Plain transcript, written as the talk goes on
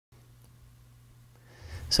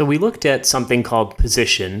So we looked at something called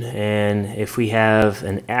position, and if we have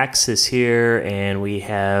an axis here and we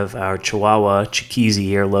have our Chihuahua, Chiquizi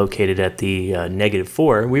here, located at the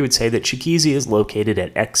 -4, we would say that Chiquizi is located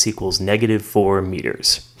at x equals -4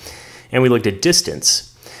 meters. And we looked at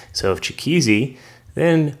distance. So if Chiquizi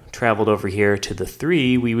then traveled over here to the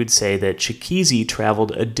 3, we would say that Chiquizi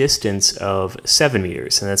traveled a distance of 7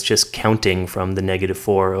 meters, and that's just counting from the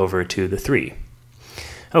 -4 over to the 3.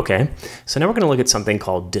 Okay, so now we're going to look at something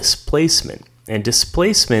called displacement. And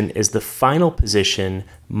displacement is the final position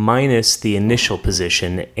minus the initial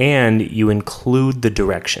position, and you include the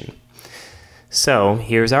direction. So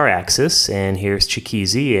here's our axis, and here's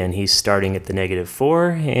Chiquizi, and he's starting at the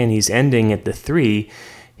 -4, and he's ending at the 3.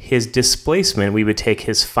 His displacement, we would take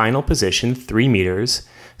his final position, 3 meters,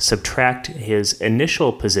 subtract his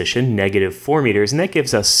initial position, -4 meters, and that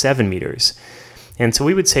gives us 7 meters. And so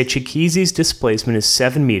we would say Chiquizi's displacement is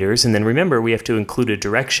 7 meters, and then remember we have to include a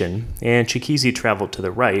direction, and Chiquizi traveled to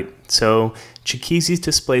the right, so Chiquizi's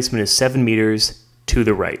displacement is 7 meters to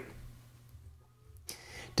the right.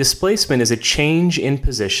 Displacement is a change in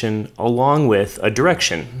position along with a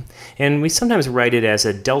direction, and we sometimes write it as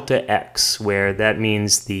a delta x, where that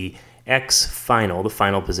means the x final, the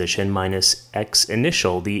final position, minus x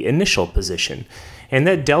initial, the initial position. And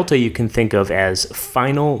that delta you can think of as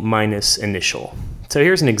final minus initial. So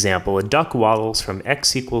here's an example. A duck waddles from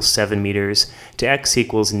x equals 7 meters to x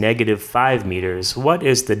equals -5 meters. What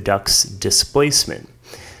is the duck's displacement?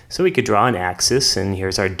 So we could draw an axis, and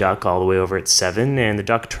here's our duck all the way over at 7, and the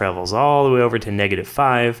duck travels all the way over to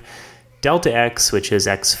 -5. Delta x, which is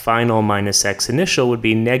x final minus x initial, would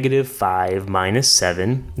be -5 minus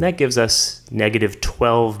 7. That gives us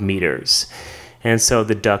 -12 meters. And so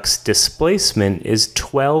the duck's displacement is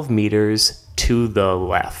 12 meters to the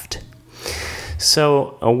left.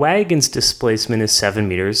 So a wagon's displacement is 7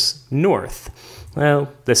 meters north. Well,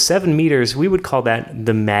 the 7 meters, we would call that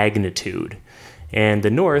the magnitude. And the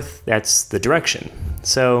north, that's the direction.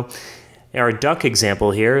 So our duck example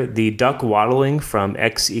here, the duck waddling from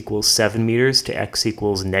x equals 7 meters to x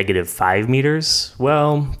equals -5 meters,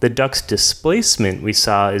 well, the duck's displacement we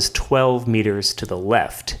saw is 12 meters to the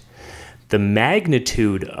left. The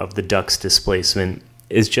magnitude of the duck's displacement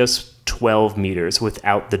is just 12 meters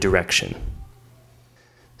without the direction.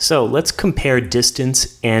 So let's compare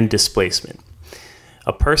distance and displacement.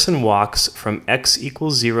 A person walks from x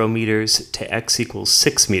equals 0 meters to x equals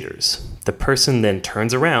 6 meters. The person then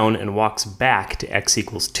turns around and walks back to x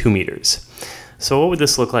equals 2 meters. So what would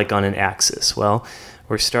this look like on an axis? Well,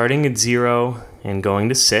 we're starting at 0 and going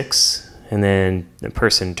to 6, and then the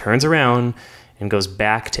person turns around and goes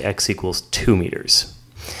back to x equals 2 meters.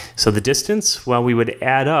 So the distance, well, we would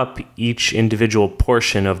add up each individual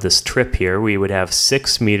portion of this trip here. We would have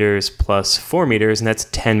 6 meters plus 4 meters, and that's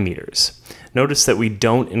 10 meters. Notice that we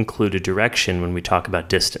don't include a direction when we talk about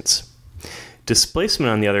distance.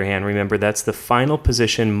 Displacement, on the other hand, remember, that's the final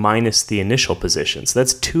position minus the initial position. So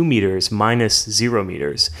that's 2 meters minus 0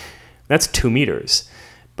 meters. That's 2 meters.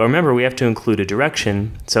 But remember, we have to include a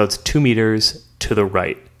direction, so it's 2 meters to the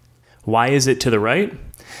right. Why is it to the right?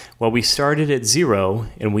 Well, we started at 0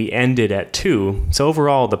 and we ended at 2, so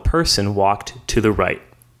overall the person walked to the right.